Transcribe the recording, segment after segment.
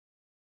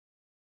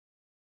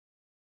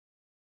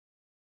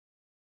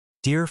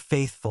Dear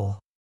faithful,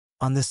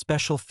 on this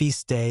special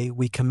feast day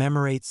we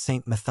commemorate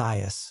Saint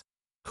Matthias,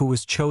 who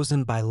was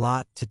chosen by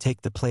Lot to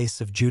take the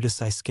place of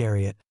Judas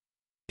Iscariot,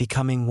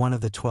 becoming one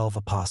of the 12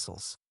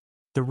 apostles.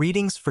 The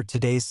readings for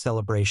today's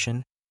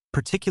celebration,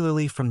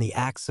 particularly from the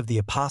Acts of the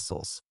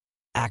Apostles,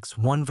 Acts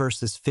 1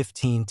 verses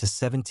 15 to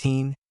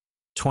 17,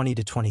 20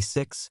 to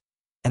 26,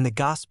 and the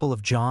Gospel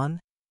of John,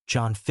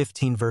 John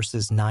 15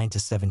 verses 9 to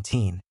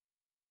 17,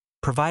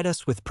 provide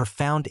us with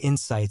profound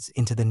insights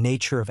into the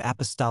nature of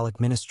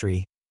apostolic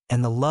ministry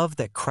and the love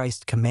that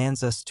Christ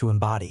commands us to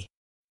embody.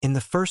 In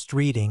the first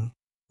reading,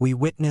 we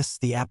witness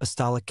the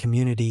apostolic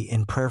community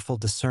in prayerful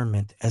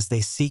discernment as they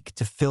seek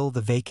to fill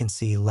the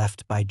vacancy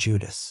left by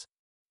Judas.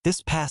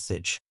 This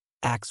passage,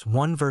 Acts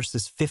 1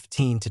 verses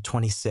 15 to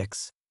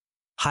 26,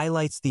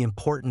 highlights the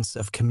importance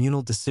of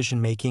communal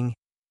decision-making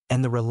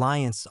and the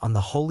reliance on the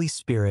Holy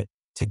Spirit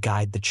to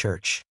guide the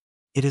church.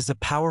 It is a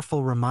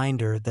powerful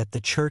reminder that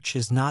the church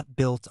is not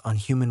built on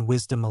human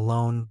wisdom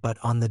alone but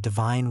on the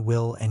divine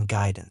will and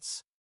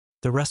guidance.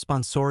 The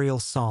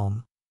responsorial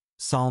psalm,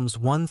 Psalms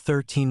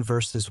 113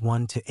 verses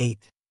 1 to 8,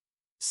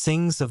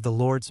 sings of the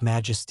Lord's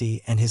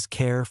majesty and his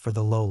care for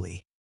the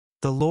lowly.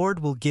 The Lord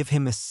will give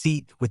him a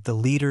seat with the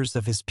leaders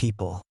of his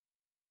people.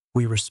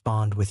 We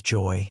respond with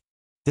joy.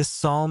 This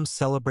psalm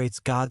celebrates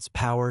God's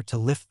power to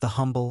lift the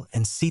humble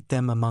and seat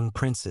them among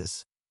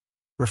princes,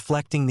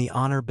 reflecting the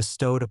honor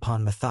bestowed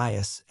upon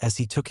Matthias as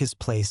he took his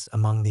place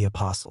among the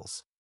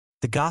apostles.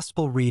 The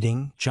Gospel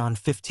reading, John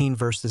 15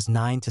 verses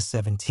 9 to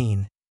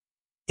 17,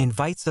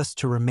 invites us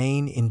to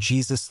remain in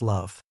Jesus'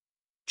 love,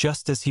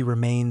 just as he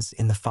remains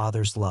in the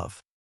Father's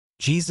love.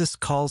 Jesus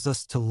calls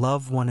us to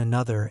love one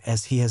another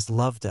as he has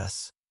loved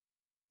us,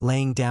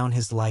 laying down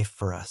his life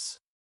for us.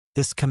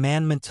 This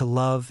commandment to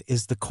love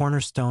is the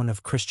cornerstone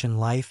of Christian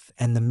life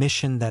and the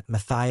mission that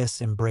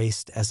Matthias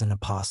embraced as an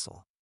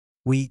apostle.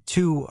 We,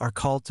 too, are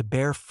called to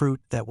bear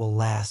fruit that will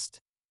last,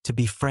 to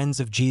be friends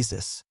of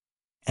Jesus,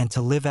 and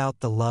to live out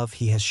the love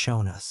he has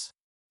shown us.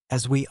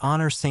 As we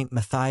honor Saint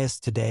Matthias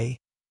today,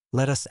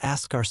 let us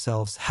ask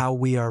ourselves how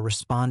we are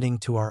responding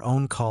to our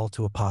own call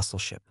to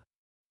apostleship.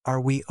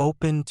 Are we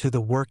open to the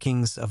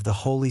workings of the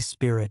Holy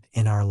Spirit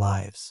in our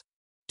lives?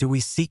 Do we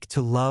seek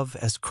to love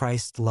as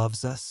Christ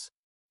loves us?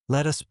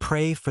 Let us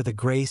pray for the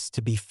grace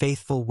to be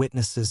faithful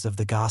witnesses of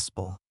the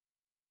gospel,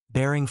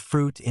 bearing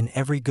fruit in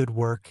every good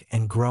work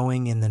and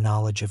growing in the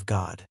knowledge of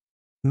God.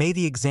 May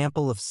the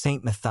example of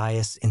Saint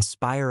Matthias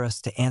inspire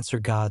us to answer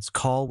God's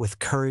call with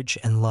courage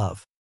and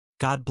love.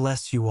 God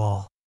bless you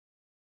all.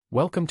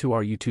 Welcome to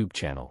our YouTube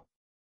channel.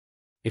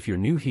 If you're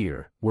new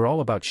here, we're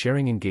all about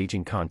sharing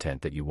engaging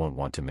content that you won't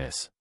want to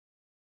miss.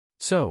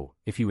 So,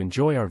 if you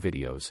enjoy our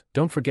videos,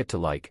 don't forget to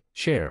like,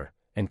 share,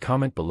 and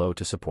comment below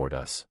to support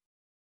us.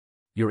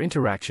 Your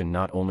interaction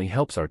not only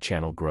helps our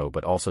channel grow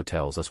but also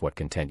tells us what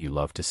content you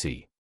love to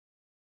see.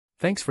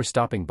 Thanks for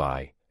stopping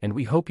by, and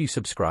we hope you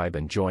subscribe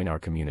and join our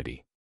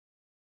community.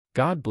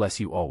 God bless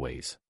you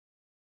always.